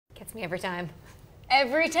Gets me every time.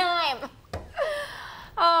 Every time.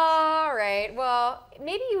 All right, well,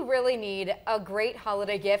 maybe you really need a great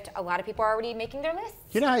holiday gift. A lot of people are already making their lists.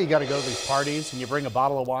 You know how you got to go to these parties and you bring a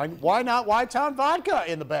bottle of wine? Why not Whitetown vodka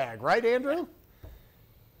in the bag, right, Andrew?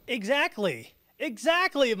 Exactly.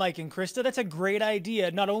 Exactly, Mike and Krista. That's a great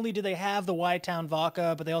idea. Not only do they have the Whitetown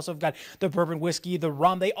vodka, but they also have got the bourbon whiskey, the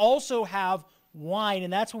rum. They also have wine,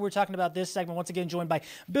 and that's what we're talking about this segment. Once again, joined by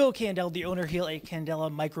Bill Candella, the owner here at Candella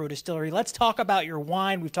Micro-distillery. Let's talk about your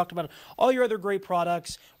wine. We've talked about all your other great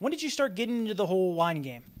products. When did you start getting into the whole wine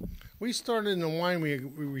game? We started in the wine. We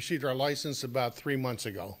received our license about 3 months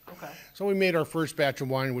ago. Okay. So we made our first batch of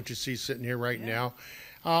wine, which you see sitting here right now.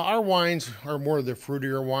 Our wines are more of the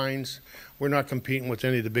fruitier wines. We're not competing with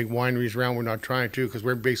any of the big wineries around. We're not trying to, because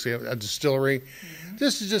we're basically a distillery.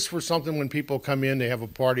 This is just for something when people come in, they have a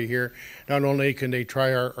party here. Not only can they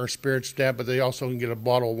try our spirits dab, but they also can get a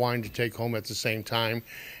bottle of wine to take home at the same time.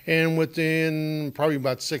 And within probably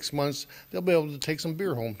about 6 months, they'll be able to take some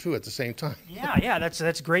beer home too at the same time. Yeah,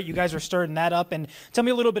 that's great. You guys are starting that up. And tell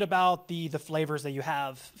me a little bit about the flavors that you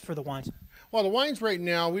have for the wines. Well, the wines right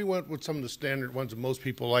now, we went with some of the standard ones that most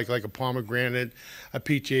people like a pomegranate, a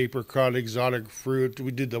peach apricot, exotic fruit.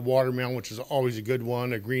 We did the watermelon, which is always a good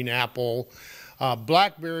one, a green apple.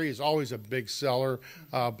 Blackberry is always a big seller,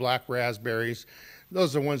 black raspberries.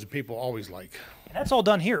 Those are the ones that people always like. And that's all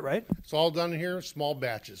done here, right? It's all done here, small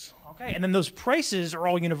batches. Okay, and then those prices are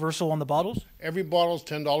all universal on the bottles? Every bottle is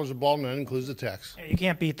 $10 a bottle, and that includes the tax. You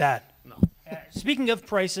can't beat that. No. Speaking of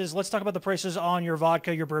prices, let's talk about the prices on your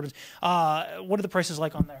vodka, your bourbons. What are the prices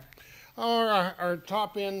like on there? Our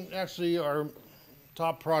top end, actually, our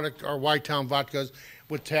top product, our Whitetown vodkas,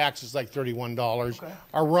 with tax is like $31. Okay.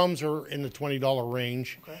 Our rums are in the $20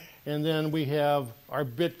 range. Okay. And then we have our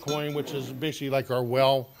Bitcoin, which is basically like our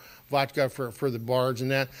well vodka for the bars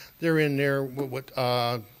and that. They're in there with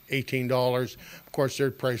 $18. Of course,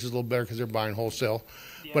 their price is a little better because they're buying wholesale.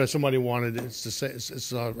 Yeah. But if somebody wanted it,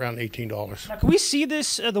 it's around $18. Now, can we see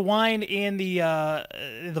this, the wine and the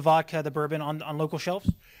vodka, the bourbon on local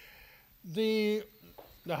shelves? The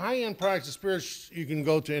high-end products, the spirits, you can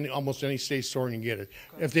go to almost any state store and get it.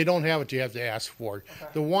 Okay. If they don't have it, you have to ask for it.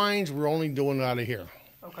 Okay. The wines, we're only doing it out of here.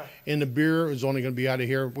 Okay. And the beer is only going to be out of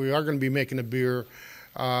here. We are going to be making a beer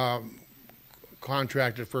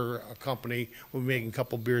contracted for a company. We're making a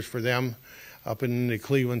couple beers for them up in the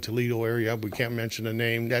Cleveland, Toledo area. We can't mention the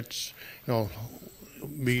name. That's,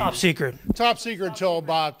 top secret. Top secret until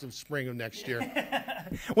about the spring of next year.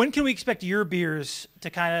 When can we expect your beers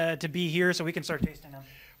to be here so we can start tasting them?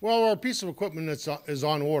 Well, our piece of equipment is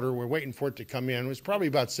on order. We're waiting for it to come in. It's probably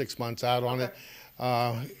about 6 months out on it.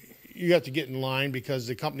 You have to get in line because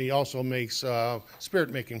the company also makes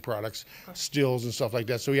spirit-making products, stills and stuff like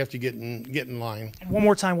that. So you have to get in line. And one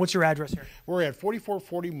more time, what's your address here? We're at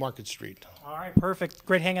 4440 Market Street. All right, perfect.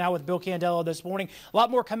 Great hanging out with Bill Candella this morning. A lot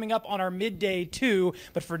more coming up on our midday too.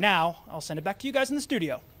 But for now, I'll send it back to you guys in the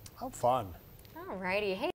studio. How fun. All righty. Hey.